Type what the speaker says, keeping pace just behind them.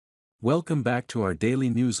Welcome back to our daily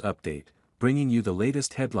news update, bringing you the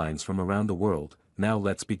latest headlines from around the world. Now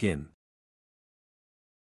let's begin.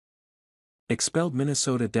 Expelled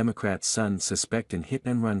Minnesota Democrat's son suspect in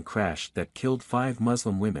hit-and-run crash that killed 5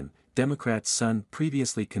 Muslim women. Democrat's son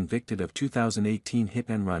previously convicted of 2018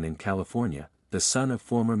 hit-and-run in California, the son of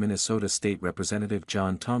former Minnesota State Representative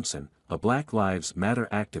John Thompson, a Black Lives Matter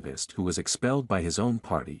activist who was expelled by his own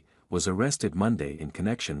party, was arrested Monday in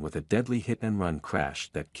connection with a deadly hit-and-run crash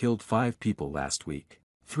that killed 5 people last week.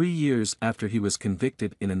 3 years after he was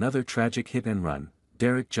convicted in another tragic hit-and-run,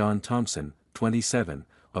 Derek John Thompson, 27,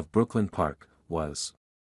 of Brooklyn Park, was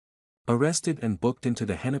arrested and booked into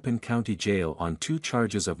the Hennepin County Jail on 2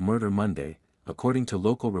 charges of murder Monday. According to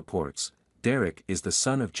local reports, Derek is the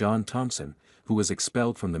son of John Thompson, who was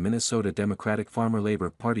expelled from the Minnesota Democratic Farmer Labor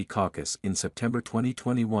Party caucus in September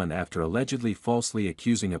 2021 after allegedly falsely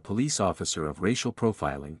accusing a police officer of racial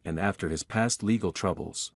profiling and after his past legal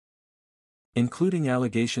troubles, including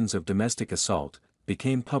allegations of domestic assault,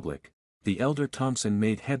 became public. The elder Thompson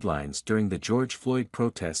made headlines during the George Floyd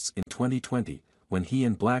protests in 2020, when he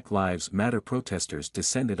and Black Lives Matter protesters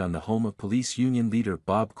descended on the home of police union leader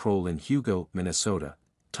Bob Kroll in Hugo, Minnesota.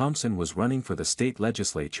 Thompson was running for the state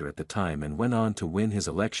legislature at the time and went on to win his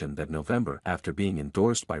election that November after being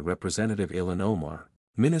endorsed by Representative Ilhan Omar,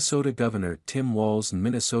 Minnesota Governor Tim Walz and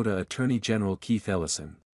Minnesota Attorney General Keith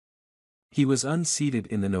Ellison. He was unseated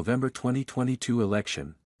in the November 2022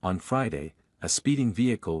 election. On Friday, a speeding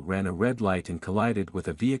vehicle ran a red light and collided with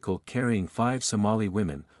a vehicle carrying 5 Somali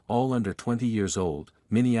women, all under 20 years old,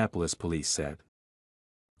 Minneapolis police said.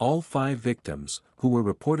 All 5 victims, who were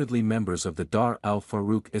reportedly members of the Dar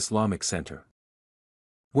al-Farouk Islamic Center,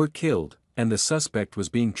 were killed, and the suspect was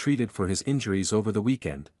being treated for his injuries over the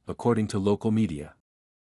weekend, according to local media.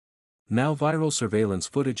 Now viral surveillance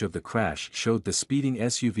footage of the crash showed the speeding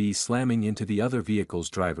SUV slamming into the other vehicle's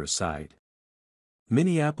driver's side.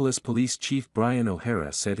 Minneapolis Police Chief Brian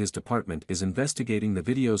O'Hara said his department is investigating the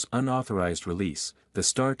video's unauthorized release. The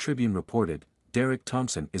Star Tribune reported, Derek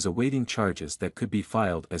Thompson is awaiting charges that could be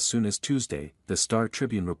filed as soon as Tuesday. The Star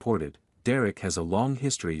Tribune reported, Derek has a long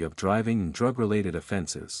history of driving and drug-related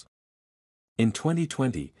offenses. In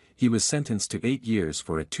 2020, he was sentenced to 8 years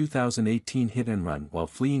for a 2018 hit-and-run while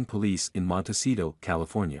fleeing police in Montecito,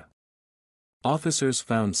 California. Officers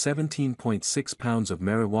found 17.6 pounds of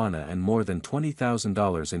marijuana and more than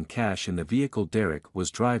 $20,000 in cash in the vehicle Derek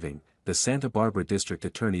was driving, the Santa Barbara District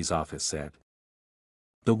Attorney's Office said.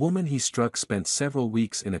 The woman he struck spent several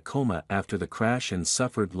weeks in a coma after the crash and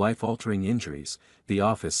suffered life-altering injuries, the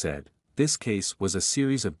office said. This case was a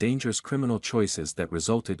series of dangerous criminal choices that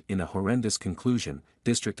resulted in a horrendous conclusion,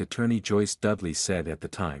 District Attorney Joyce Dudley said at the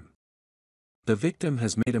time. The victim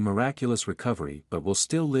has made a miraculous recovery but will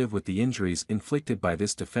still live with the injuries inflicted by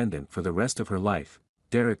this defendant for the rest of her life.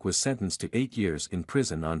 Derek was sentenced to 8 years in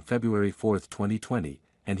prison on February 4, 2020,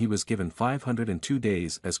 and he was given 502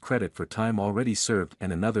 days as credit for time already served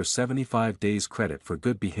and another 75 days credit for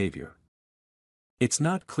good behavior. It's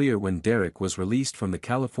not clear when Derek was released from the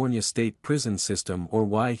California state prison system or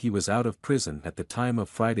why he was out of prison at the time of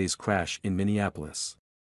Friday's crash in Minneapolis.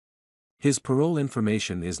 His parole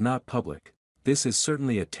information is not public. This is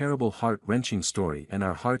certainly a terrible heart-wrenching story, and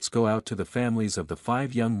our hearts go out to the families of the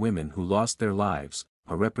 5 young women who lost their lives,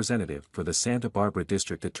 a representative for the Santa Barbara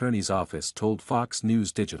District Attorney's Office told Fox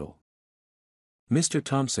News Digital. Mr.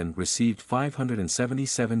 Thompson received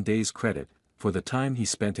 577 days credit for the time he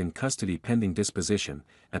spent in custody pending disposition.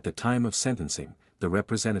 At the time of sentencing, the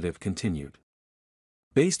representative continued.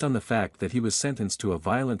 Based on the fact that he was sentenced to a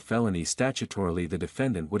violent felony, statutorily the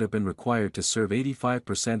defendant would have been required to serve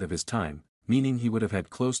 85% of his time, meaning he would have had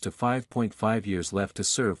close to 5.5 years left to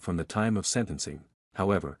serve from the time of sentencing.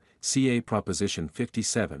 However, CA Proposition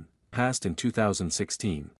 57, passed in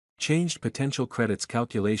 2016, changed potential credits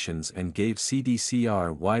calculations and gave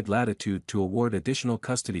CDCR wide latitude to award additional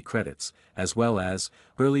custody credits, as well as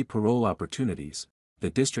early parole opportunities.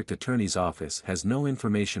 The District Attorney's Office has no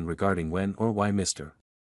information regarding when or why Mr.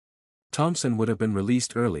 Thompson would have been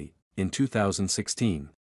released early. In 2016,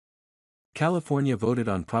 California voted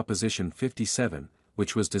on Proposition 57,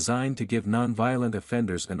 which was designed to give nonviolent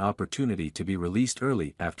offenders an opportunity to be released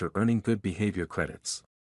early after earning good behavior credits.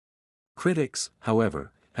 Critics,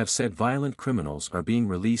 however, have said violent criminals are being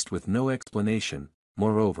released with no explanation.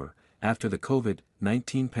 Moreover, after the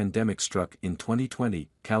COVID-19 pandemic struck in 2020,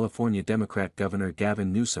 California Democrat Governor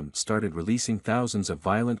Gavin Newsom started releasing thousands of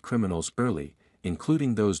violent criminals early,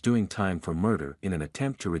 including those doing time for murder, in an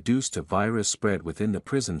attempt to reduce the virus spread within the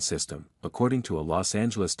prison system, according to a Los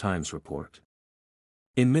Angeles Times report.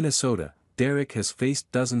 In Minnesota, Derek has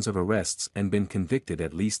faced dozens of arrests and been convicted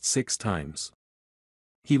at least 6 times.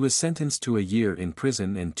 He was sentenced to a year in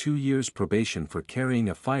prison and 2 years probation for carrying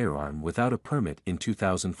a firearm without a permit in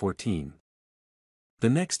 2014. The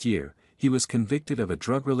next year, he was convicted of a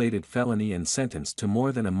drug-related felony and sentenced to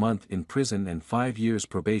more than a month in prison and 5 years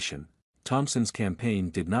probation. Thompson's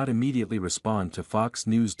campaign did not immediately respond to Fox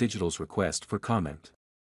News Digital's request for comment.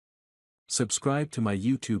 Subscribe to my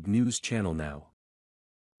YouTube news channel now,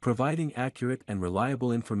 providing accurate and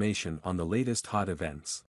reliable information on the latest hot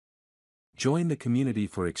events. Join the community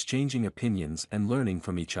for exchanging opinions and learning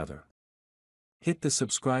from each other. Hit the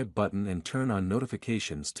subscribe button and turn on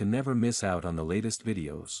notifications to never miss out on the latest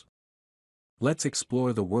videos. Let's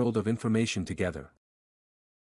explore the world of information together.